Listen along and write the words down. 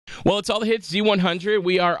Well, it's All the Hits Z100.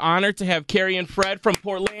 We are honored to have Carrie and Fred from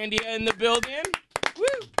Portlandia in the building. Woo!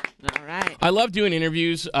 All right. I love doing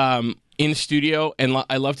interviews in studio, and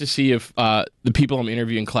I love to see if the people I'm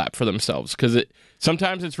interviewing clap for themselves, because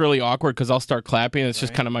sometimes it's really awkward because I'll start clapping, and it's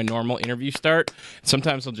just kind of my normal interview start.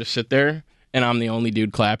 Sometimes I'll just sit there, and I'm the only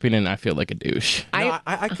dude clapping, and I feel like a douche.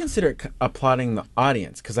 I consider applauding the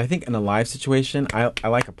audience, because I think in a live situation, I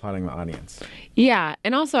like applauding the audience. Yeah,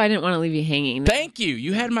 and also I didn't want to leave you hanging. Thank you.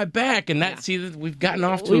 You had my back, and see that we've gotten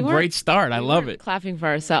off to a great start. I love it. Clapping for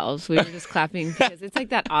ourselves. We were just clapping because it's like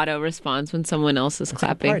that auto response when someone else is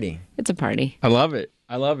clapping. A party. It's a party. I love it.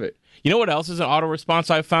 I love it. You know what else is an auto response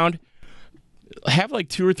I've found? Have like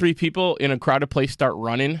 2 or 3 people in a crowded place start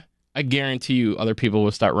running. I guarantee you other people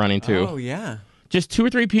will start running too. Oh, yeah. Just 2 or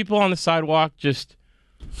 3 people on the sidewalk, just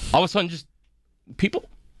all of a sudden, just people.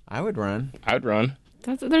 I would run. I would run.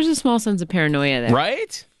 There's a small sense of paranoia there.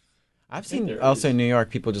 Right? I've seen also in New York,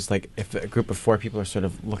 people just like, if a group of 4 people are sort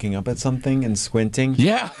of looking up at something and squinting.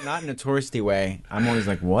 Yeah. Not in a touristy way. I'm always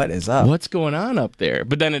like, what is up? What's going on up there?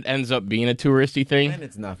 But then it ends up being a touristy thing. And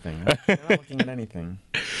it's nothing. I'm not looking at anything.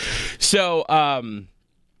 So,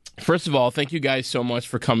 first of all, thank you guys so much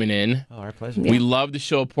for coming in. Oh, our pleasure. We love the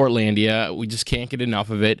show Portlandia. We just can't get enough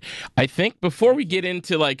of it. I think before we get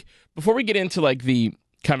into the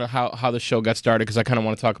kind of how the show got started, because I kind of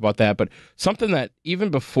want to talk about that, but something that even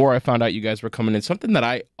before I found out you guys were coming in, something that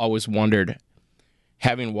I always wondered,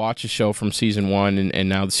 having watched the show from season 1 and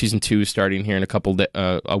now the season 2 is starting here in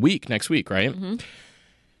a week, next week, right? Mm-hmm.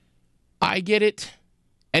 I get it.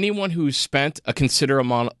 Anyone who's spent a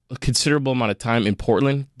considerable amount of time in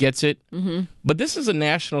Portland gets it. Mm-hmm. But this is a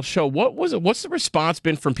national show. What's the response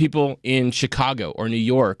been from people in Chicago or New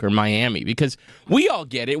York or Miami? Because we all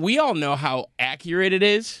get it. We all know how accurate it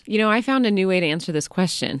is. You know, I found a new way to answer this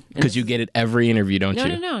question. Because you get it every interview, don't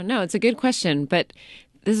you? No. It's a good question. But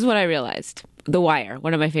this is what I realized. The Wire,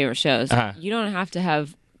 one of my favorite shows. Uh-huh. You don't have to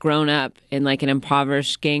have grown up in like an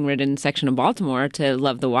impoverished, gang-ridden section of Baltimore to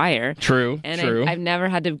love The Wire. True. I've never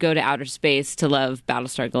had to go to outer space to love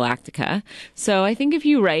Battlestar Galactica. So I think if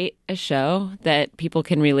you write a show that people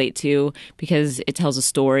can relate to because it tells a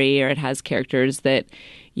story or it has characters that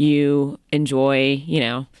you enjoy,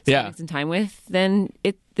 spending some time with, then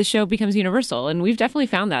the show becomes universal. And we've definitely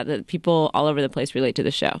found that people all over the place relate to the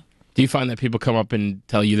show. Do you find that people come up and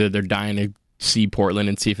tell you that they're dying to see Portland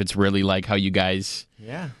and see if it's really like how you guys...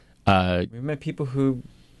 Yeah. We've met people who...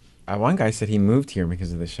 one guy said he moved here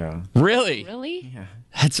because of the show. Really? Really? Yeah.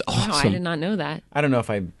 That's awesome. Wow, I did not know that. I don't know if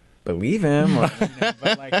I believe him,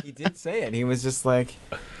 but like he did say it. He was just like...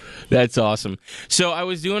 That's awesome. So I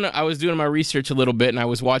was doing my research a little bit, and I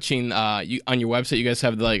was watching on your website. You guys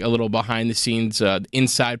have like a little behind the scenes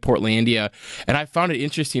inside Portlandia, and I found it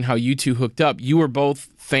interesting how you two hooked up. You were both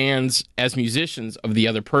fans as musicians of the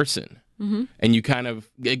other person. Mm-hmm. And you kind of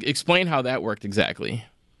explain how that worked exactly.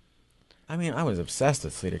 I mean, I was obsessed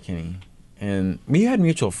with Sleater-Kinney, and we had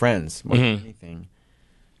mutual friends more than anything,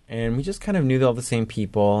 and we just kind of knew all the same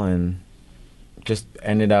people, and just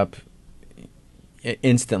ended up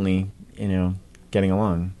instantly, getting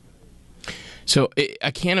along. So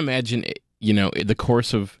I can't imagine, over the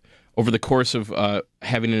course of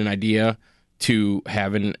having an idea to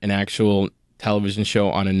having an actual television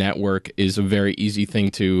show on a network is a very easy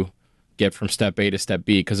thing to get from step A to step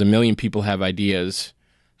B, because a million people have ideas.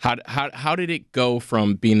 How did it go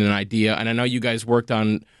from being an idea? And I know you guys worked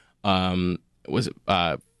on I'm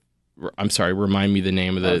sorry, remind me the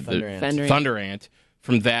name of the Thunder Ant.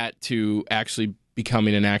 From that to actually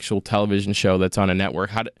becoming an actual television show that's on a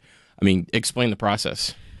network. Explain the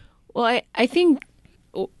process. Well, I think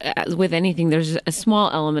with anything, there's a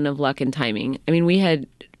small element of luck and timing. I mean, we had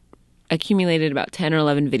accumulated about 10 or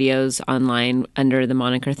 11 videos online under the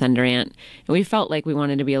moniker Thunder Ant, and we felt like we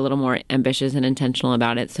wanted to be a little more ambitious and intentional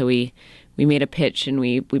about it. So we made a pitch, and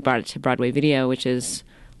we brought it to Broadway Video, which is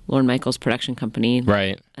Lorne Michaels' production company.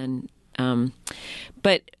 Right. And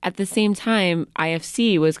but at the same time,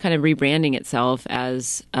 IFC was kind of rebranding itself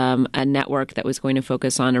as a network that was going to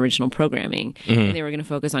focus on original programming. Mm-hmm. And they were going to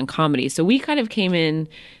focus on comedy. So we kind of came in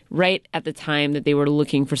right at the time that they were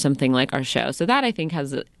looking for something like our show. So that, I think,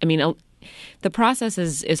 the process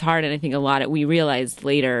is hard. And I think we realized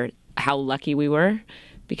later how lucky we were,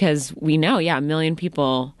 because we know, a million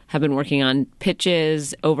people have been working on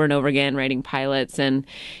pitches over and over again, writing pilots, and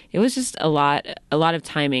it was just a lot of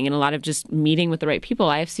timing and a lot of just meeting with the right people.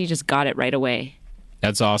 IFC just got it right away.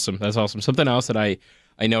 That's awesome. Something else that I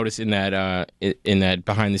noticed in that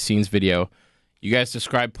behind the scenes video, you guys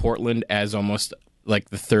describe Portland as almost like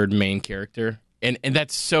the third main character, and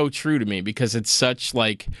that's so true to me, because it's such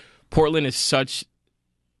like Portland is such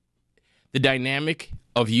the dynamic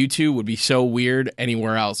of you two would be so weird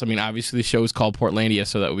anywhere else. I mean, obviously the show is called Portlandia,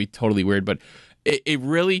 so that would be totally weird. But it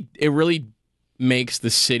really makes the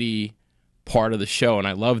city part of the show, and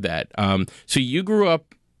I love that. So you grew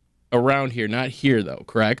up around here, not here though,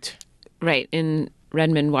 correct? Right, in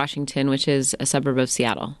Redmond, Washington, which is a suburb of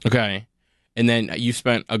Seattle. Okay. And then you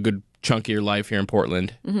spent a good chunk of your life here in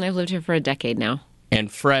Portland. I've lived here for a decade now.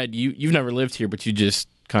 And Fred, you've never lived here, but you just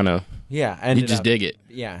kind of you just dig it.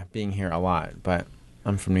 Yeah, being here a lot, but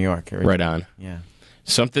I'm from New York. Right on. Yeah.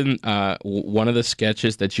 Something, one of the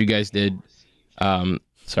sketches that you guys did,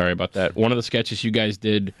 sorry about that. One of the sketches you guys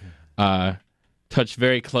did touched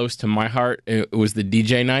very close to my heart. It was the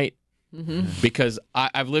DJ night. Because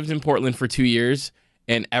I've lived in Portland for 2 years,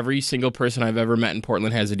 and every single person I've ever met in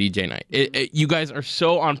Portland has a DJ night. You guys are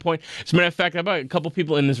so on point. As a matter of fact, about a couple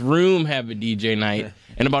people in this room have a DJ night,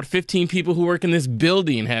 and about 15 people who work in this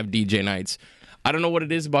building have DJ nights. I don't know what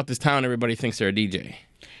it is about this town. Everybody thinks they're a DJ.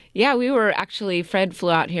 Yeah, Fred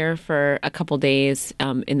flew out here for a couple days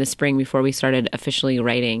in the spring before we started officially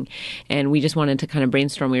writing, and we just wanted to kind of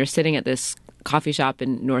brainstorm. We were sitting at this coffee shop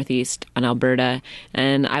in Northeast on Alberta,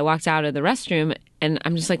 and I walked out of the restroom, and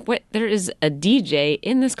I'm just like, what? There is a DJ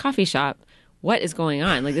in this coffee shop. What is going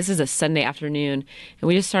on? Like, this is a Sunday afternoon, and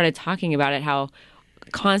we just started talking about it, how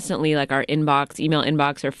constantly, like, our inbox, email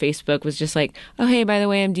inbox, or Facebook was just like, oh, hey, by the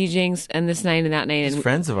way, I'm DJing and this night and that night. Just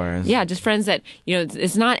friends of ours. Yeah, just friends that,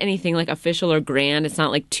 it's not anything like official or grand. It's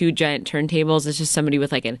not like two giant turntables. It's just somebody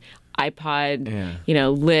with like an iPod,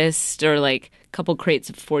 list, or like a couple crates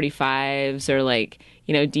of 45s, or like,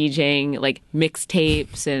 DJing like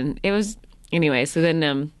mixtapes. And it was, anyway, so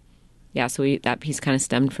then, that piece kind of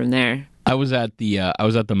stemmed from there. I was at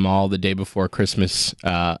the mall the day before Christmas,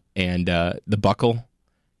 and the Buckle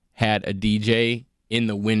had a DJ in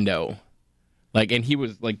the window, like, and he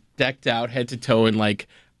was like decked out head to toe in like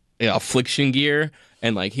affliction gear,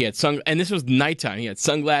 and like he had and this was nighttime. He had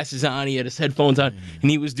sunglasses on, he had his headphones on,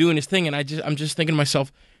 and he was doing his thing. And I'm just thinking to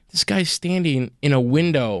myself, this guy's standing in a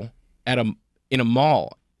window in a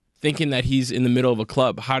mall, thinking that he's in the middle of a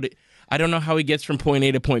club. I don't know how he gets from point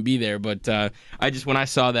A to point B there, but when I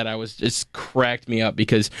saw that, I was just cracked me up,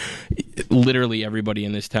 because literally everybody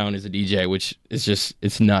in this town is a DJ, which is just,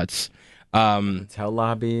 it's nuts. Hotel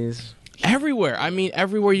lobbies. Everywhere. I mean,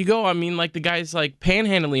 everywhere you go. I mean, like, the guys like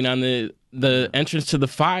panhandling on the entrance to the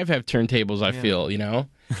 5 have turntables, I feel,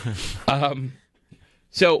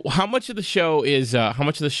 So how much of the show is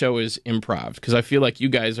improv? Because I feel like you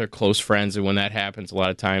guys are close friends, and when that happens, a lot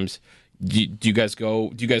of times, do you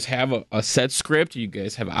guys have a set script? Do you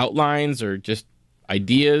guys have outlines or just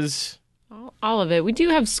ideas? All of it. We do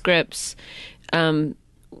have scripts to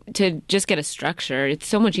just get a structure. It's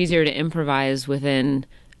so much easier to improvise within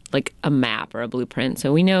like a map or a blueprint.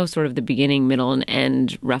 So we know sort of the beginning, middle, and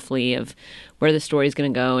end roughly of where the story's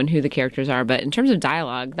going to go and who the characters are. But in terms of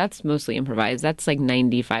dialogue, that's mostly improvised. That's like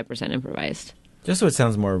 95% improvised. Just so it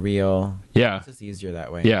sounds more real. Yeah. It's just easier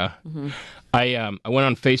that way. Yeah. Mm-hmm. I went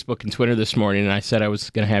on Facebook and Twitter this morning, and I said I was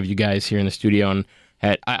going to have you guys here in the studio, and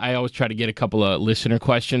I always try to get a couple of listener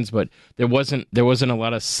questions, but there wasn't a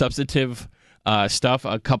lot of substantive stuff.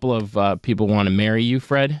 A couple of people want to marry you,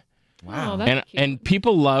 Fred. Wow. That's cute. And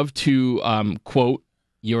people love to quote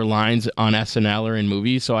your lines on SNL or in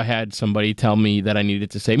movies, so I had somebody tell me that I needed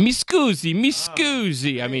to say, "Mi scusi, mi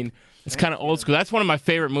scusi." I mean, it's kind of old school. That's one of my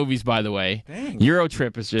favorite movies, by the way. Thanks.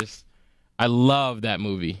 Eurotrip is just, I love that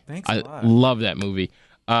movie. Thanks a lot. I love that movie.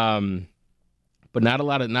 But not a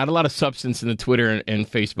lot of substance in the Twitter and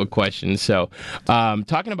Facebook questions. So,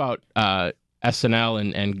 talking about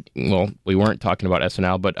SNL and well, we weren't talking about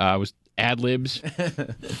SNL, but I was ad-libs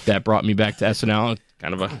that brought me back to SNL.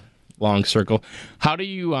 Kind of a long circle. How do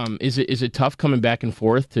you is it tough coming back and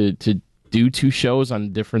forth to do two shows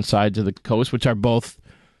on different sides of the coast, which are both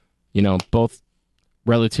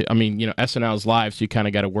relative? I mean, SNL's live, so you kind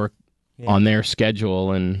of got to work on their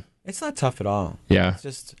schedule, and it's not tough at all. Yeah, it's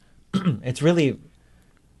just it's really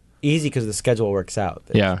easy because the schedule works out.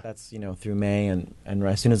 That's through May, and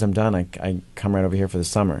as soon as I'm done, I come right over here for the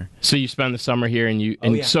summer. So you spend the summer here,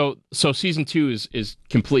 and so season 2 is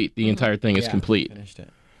complete. The entire thing is complete. Finished it.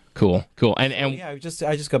 Cool. And I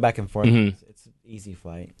just go back and forth. Mm-hmm. It's an easy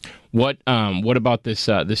flight. What about this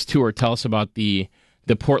tour? Tell us about the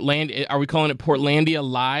Portland. Are we calling it Portlandia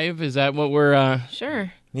Live? Is that what we're?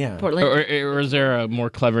 Sure. Yeah. Portland. Or is there a more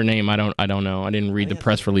clever name? I don't know. I didn't read the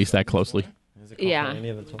press release that closely. Yeah.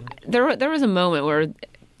 There was a moment where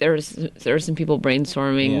there were some people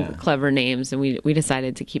brainstorming clever names, and we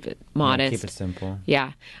decided to keep it modest. Keep it simple.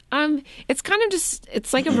 Yeah. It's kind of just,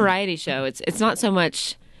 it's like a variety show. It's not so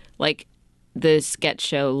much like the sketch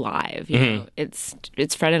show live. You Mm-hmm. know,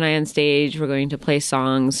 it's Fred and I on stage. We're going to play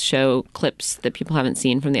songs, show clips that people haven't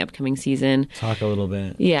seen from the upcoming season. Talk a little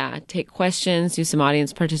bit. Yeah, take questions, do some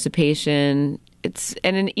audience participation.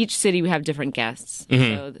 And in each city we have different guests,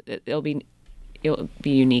 so it'll be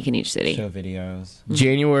unique in each city. Show videos.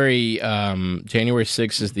 January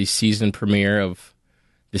 6th is the season premiere of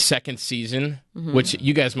the second season, which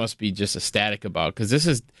you guys must be just ecstatic about, because this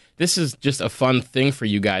is just a fun thing for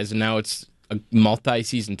you guys, and now it's a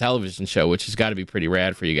multi-season television show, which has got to be pretty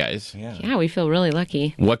rad for you guys. Yeah, we feel really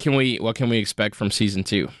lucky. What can we expect from season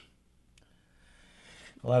 2?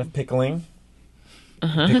 A lot of pickling.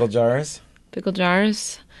 Pickle jars. Pickle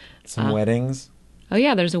jars. Some weddings. Oh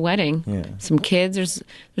yeah, there's a wedding. Yeah. Some kids. There's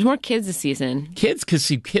more kids this season. Kids,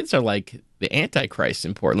 because kids are like the Antichrist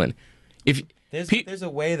in Portland. If There's a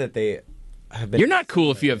way that they have been. you're not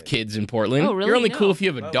cool if you have kids in Portland. Oh, really? You're only No. cool if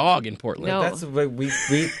you have a dog in Portland. No. That's what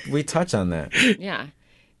we touch on that. Yeah.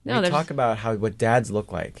 We talk about what dads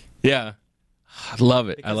look like. Yeah. I love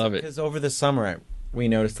it. I love it. Because over the summer, we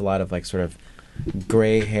noticed a lot of like sort of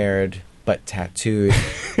gray-haired but tattooed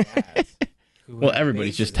dads. Well,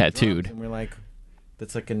 everybody's just tattooed. And we're like,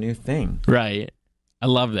 that's like a new thing. Right. I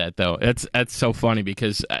love that, though. That's so funny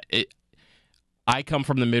because I come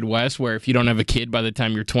from the Midwest where if you don't have a kid by the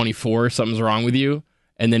time you're 24, something's wrong with you.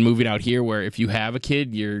 And then moving out here where if you have a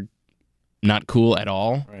kid, you're not cool at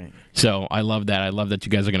all. Right. So I love that. I love that you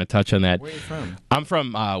guys are going to touch on that. Where are you from? I'm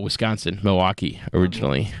from Wisconsin, Milwaukee,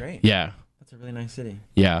 originally. Oh, great. Yeah. That's a really nice city.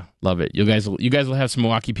 Yeah. Love it. You guys will have some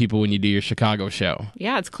Milwaukee people when you do your Chicago show.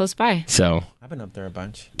 Yeah, it's close by. So I've been up there a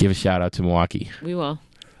bunch. give a shout out to Milwaukee. We will.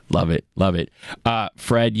 Love it. Love it.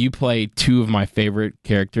 Fred, you play two of my favorite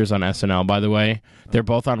characters on SNL, by the way. They're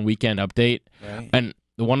both on Weekend Update. Right. And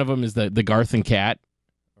one of them is the Garth and Cat.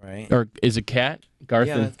 Right. Or is it Cat? Garth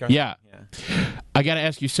Yeah, and that's Garth. Yeah. I got to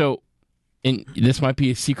ask you, so, and this might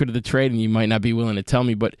be a secret of the trade and you might not be willing to tell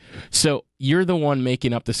me, but so you're the one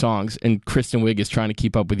making up the songs and Kristen Wiig is trying to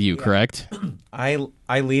keep up with you, correct? I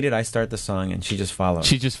lead it, I start the song, and she just follows.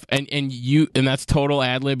 She just, and that's total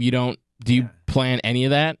ad lib. Do you plan any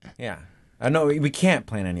of that? Yeah. No, we can't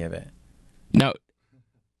plan any of it. No.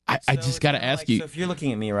 I So just it's got to kinda ask like, you. So if you're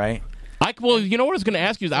looking at me, right? Well, you know what I was going to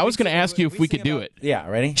ask you is I was going to ask you if we could do it. Yeah,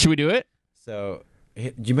 ready? Should we do it? So,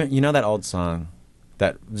 you know that old song?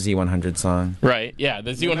 That Z100 song? Right. Yeah,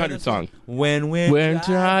 the Z100 song. When we're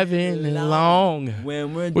driving along.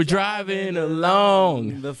 When we're driving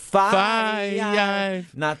along. the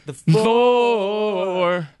Five, not the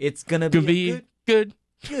four. It's gonna Could be be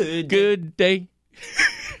a good day.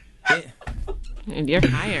 And you're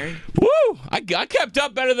hired. Woo! I kept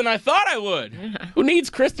up better than I thought I would. Who needs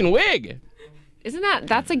Kristen Wiig?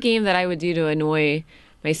 That's a game that I would do to annoy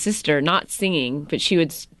my sister, not singing, but she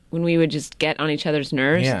would, when we would just get on each other's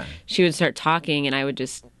nerves, Yeah. she would start talking and I would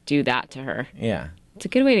just do that to her. Yeah. It's a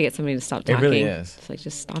good way to get somebody to stop talking. It really is. It's like,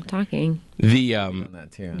 just stop talking. On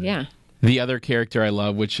that too. Yeah. The other character I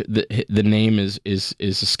love, which the name is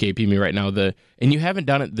escaping me right now. And you haven't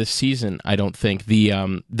done it this season, I don't think. The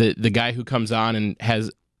guy who comes on and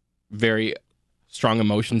has very strong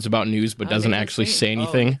emotions about news, but doesn't Nicholas actually Fane. say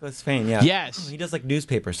anything. Nicholas Fane, yeah. Yes. He does like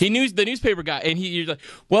newspapers. The newspaper guy, and you're like,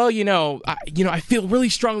 well, I feel really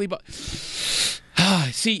strongly about.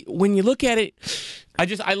 See, when you look at it,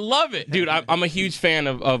 I love it, dude. I'm a huge fan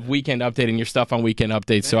of Weekend Update and your stuff on Weekend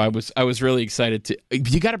Update. So I was really excited to.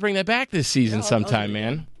 You got to bring that back this season sometime,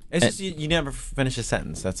 man. It's just you never finish a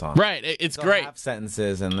sentence. That's all. Right, it's great. Half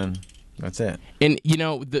sentences and then that's it. And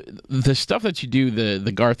the stuff that you do,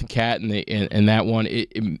 the Garth and Cat and that one,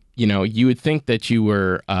 you would think that you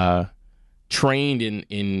were trained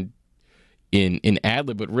in ad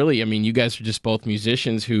lib, but really, I mean, you guys are just both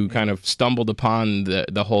musicians who kind of stumbled upon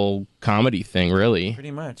the whole comedy thing. Really,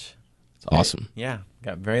 Pretty much. it's awesome. Yeah.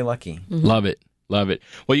 Got very lucky. Love it.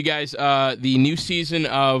 Well, you guys, the new season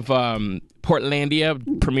of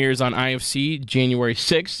Portlandia premieres on IFC January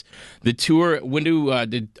 6th. The tour, when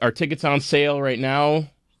our tickets on sale right now?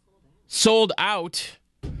 Sold out.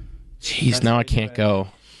 Jeez, now I can't go.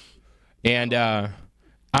 And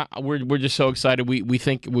we're just so excited. We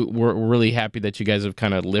think we're really happy that you guys have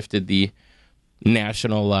kind of lifted the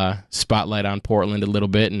national spotlight on Portland a little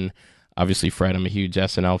bit. And obviously, Fred, I'm a huge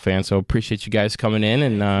SNL fan, so appreciate you guys coming in.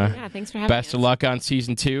 And Yeah, thanks for having best us. of luck on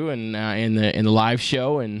season 2 and in the live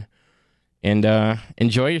show. And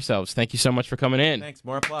enjoy yourselves. Thank you so much for coming in. Thanks.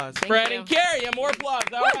 More applause. Fred you. and Carrie, and more applause.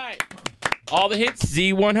 All right. All the hits,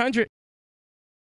 Z100.